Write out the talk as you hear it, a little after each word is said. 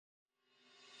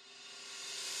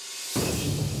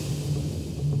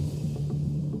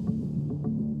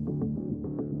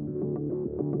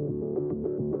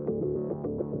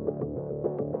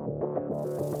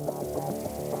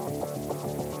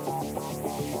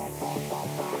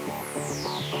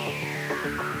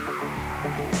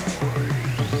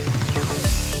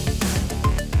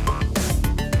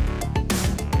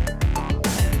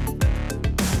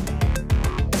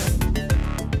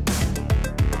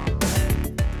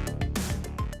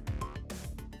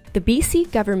The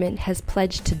BC government has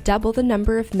pledged to double the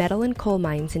number of metal and coal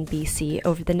mines in BC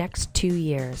over the next 2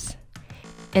 years.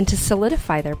 And to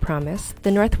solidify their promise,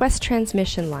 the Northwest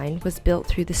Transmission Line was built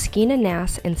through the Skeena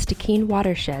and Skeena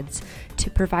watersheds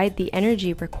to provide the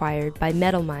energy required by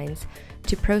metal mines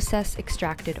to process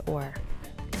extracted ore.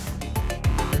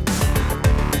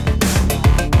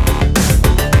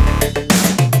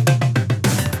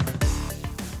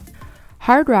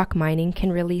 Hard rock mining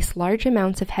can release large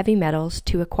amounts of heavy metals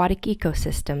to aquatic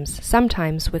ecosystems,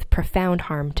 sometimes with profound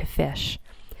harm to fish.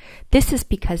 This is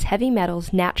because heavy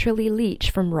metals naturally leach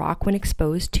from rock when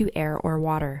exposed to air or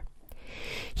water.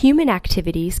 Human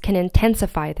activities can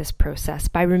intensify this process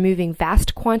by removing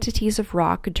vast quantities of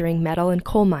rock during metal and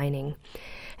coal mining,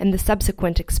 and the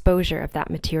subsequent exposure of that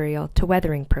material to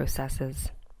weathering processes.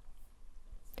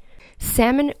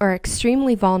 Salmon are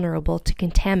extremely vulnerable to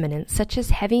contaminants such as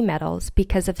heavy metals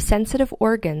because of sensitive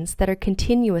organs that are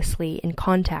continuously in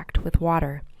contact with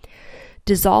water.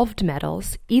 Dissolved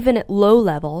metals, even at low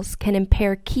levels, can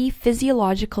impair key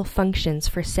physiological functions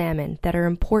for salmon that are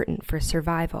important for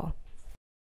survival.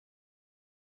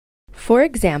 For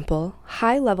example,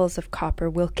 high levels of copper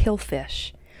will kill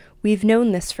fish. We've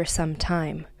known this for some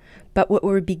time, but what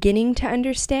we're beginning to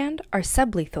understand are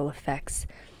sublethal effects.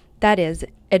 That is,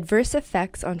 adverse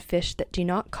effects on fish that do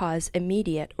not cause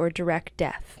immediate or direct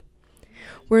death.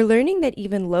 We're learning that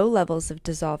even low levels of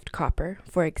dissolved copper,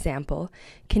 for example,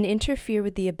 can interfere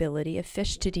with the ability of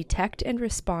fish to detect and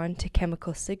respond to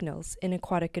chemical signals in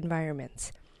aquatic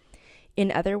environments.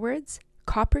 In other words,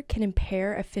 copper can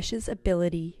impair a fish's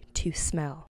ability to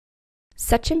smell.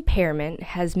 Such impairment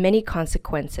has many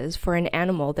consequences for an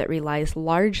animal that relies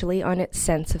largely on its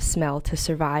sense of smell to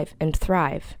survive and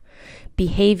thrive.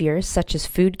 Behaviours such as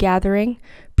food gathering,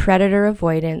 predator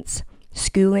avoidance,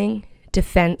 schooling,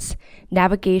 defense,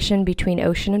 navigation between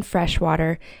ocean and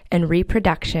freshwater, and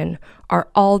reproduction are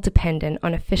all dependent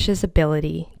on a fish's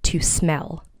ability to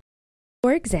smell.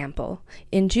 For example,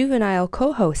 in juvenile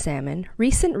coho salmon,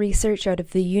 recent research out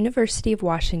of the University of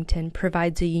Washington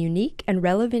provides a unique and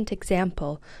relevant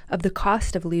example of the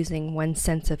cost of losing one's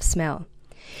sense of smell.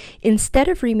 Instead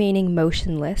of remaining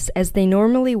motionless as they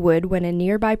normally would when a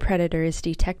nearby predator is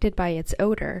detected by its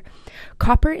odor,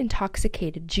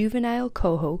 copper-intoxicated juvenile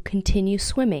coho continue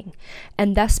swimming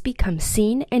and thus become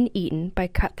seen and eaten by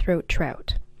cutthroat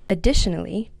trout.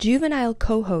 Additionally, juvenile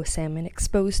coho salmon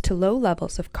exposed to low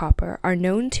levels of copper are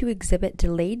known to exhibit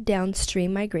delayed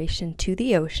downstream migration to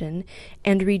the ocean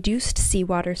and reduced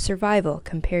seawater survival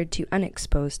compared to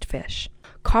unexposed fish.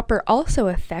 Copper also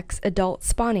affects adult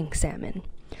spawning salmon.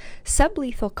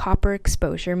 Sublethal copper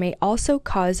exposure may also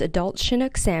cause adult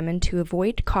Chinook salmon to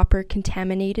avoid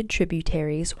copper-contaminated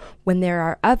tributaries when there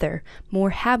are other,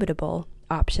 more habitable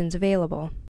options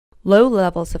available. Low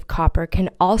levels of copper can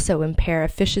also impair a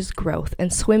fish's growth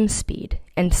and swim speed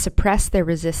and suppress their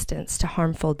resistance to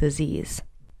harmful disease.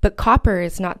 But copper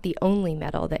is not the only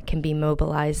metal that can be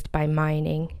mobilized by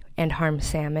mining and harm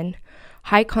salmon.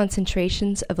 High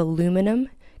concentrations of aluminum,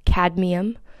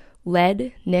 cadmium,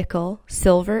 lead, nickel,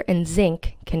 silver, and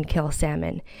zinc can kill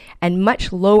salmon, and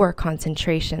much lower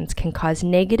concentrations can cause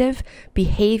negative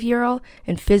behavioral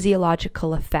and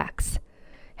physiological effects.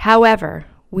 However,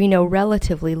 we know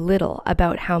relatively little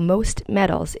about how most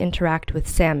metals interact with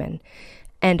salmon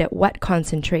and at what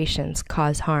concentrations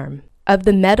cause harm. Of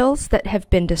the metals that have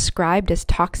been described as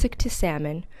toxic to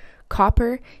salmon,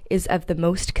 copper is of the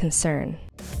most concern.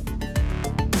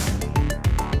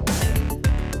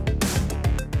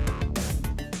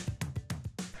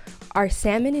 Are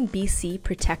salmon in BC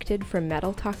protected from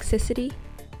metal toxicity?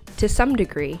 To some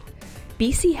degree.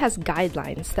 BC has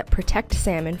guidelines that protect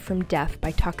salmon from death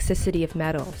by toxicity of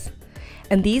metals,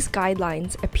 and these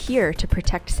guidelines appear to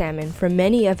protect salmon from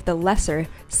many of the lesser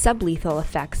sublethal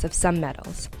effects of some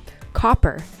metals.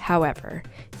 Copper, however,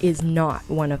 is not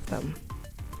one of them.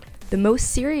 The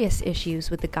most serious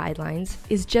issues with the guidelines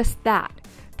is just that.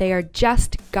 They are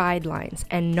just guidelines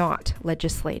and not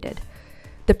legislated.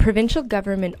 The provincial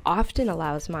government often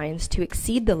allows mines to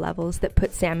exceed the levels that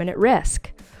put salmon at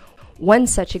risk. One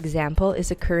such example is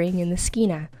occurring in the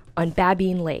Skeena on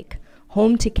Babine Lake,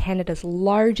 home to Canada's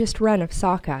largest run of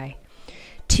sockeye.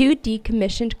 2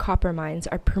 decommissioned copper mines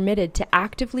are permitted to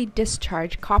actively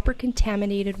discharge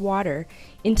copper-contaminated water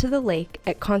into the lake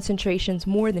at concentrations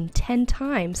more than 10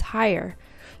 times higher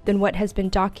than what has been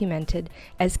documented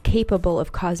as capable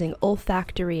of causing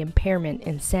olfactory impairment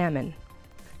in salmon.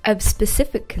 Of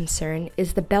specific concern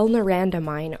is the Belnoranda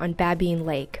mine on Babine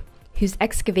Lake, whose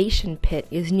excavation pit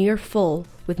is near full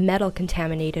with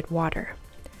metal-contaminated water.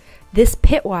 This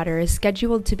pit water is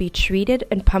scheduled to be treated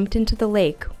and pumped into the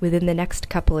lake within the next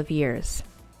couple of years.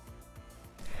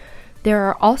 There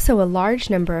are also a large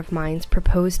number of mines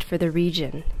proposed for the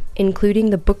region,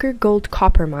 including the Booker Gold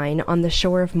Copper Mine on the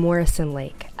shore of Morrison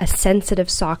Lake, a sensitive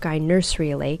sockeye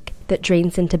nursery lake that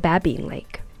drains into Babine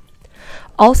Lake.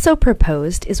 Also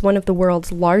proposed is one of the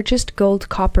world's largest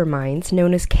gold-copper mines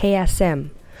known as KSM,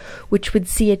 which would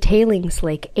see a tailings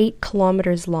lake 8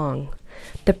 kilometers long.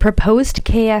 The proposed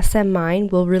KSM mine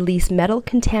will release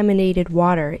metal-contaminated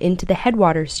water into the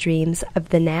headwater streams of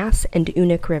the Nass and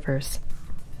Unik rivers.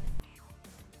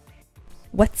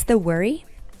 What's the worry?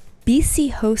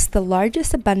 BC hosts the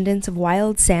largest abundance of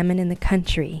wild salmon in the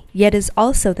country, yet is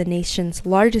also the nation's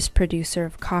largest producer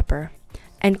of copper,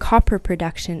 and copper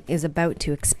production is about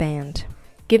to expand.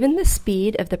 Given the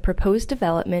speed of the proposed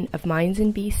development of mines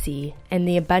in BC and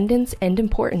the abundance and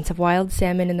importance of wild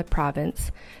salmon in the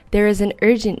province, there is an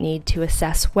urgent need to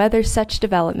assess whether such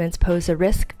developments pose a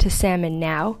risk to salmon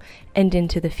now and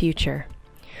into the future.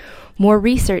 More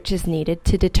research is needed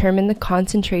to determine the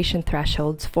concentration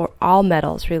thresholds for all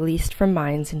metals released from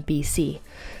mines in BC,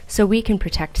 so we can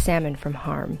protect salmon from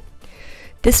harm.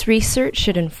 This research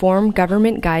should inform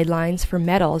government guidelines for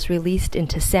metals released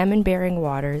into salmon-bearing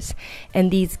waters, and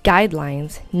these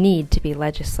guidelines need to be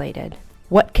legislated.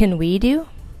 What can we do?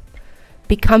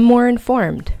 Become more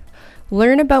informed.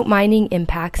 Learn about mining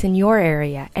impacts in your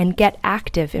area and get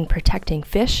active in protecting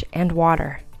fish and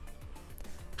water.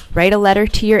 Write a letter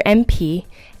to your MP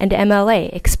and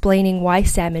MLA explaining why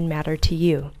salmon matter to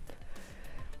you.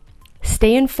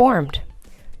 Stay informed.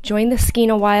 Join the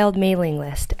Skeena Wild mailing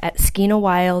list at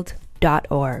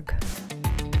skeenawild.org.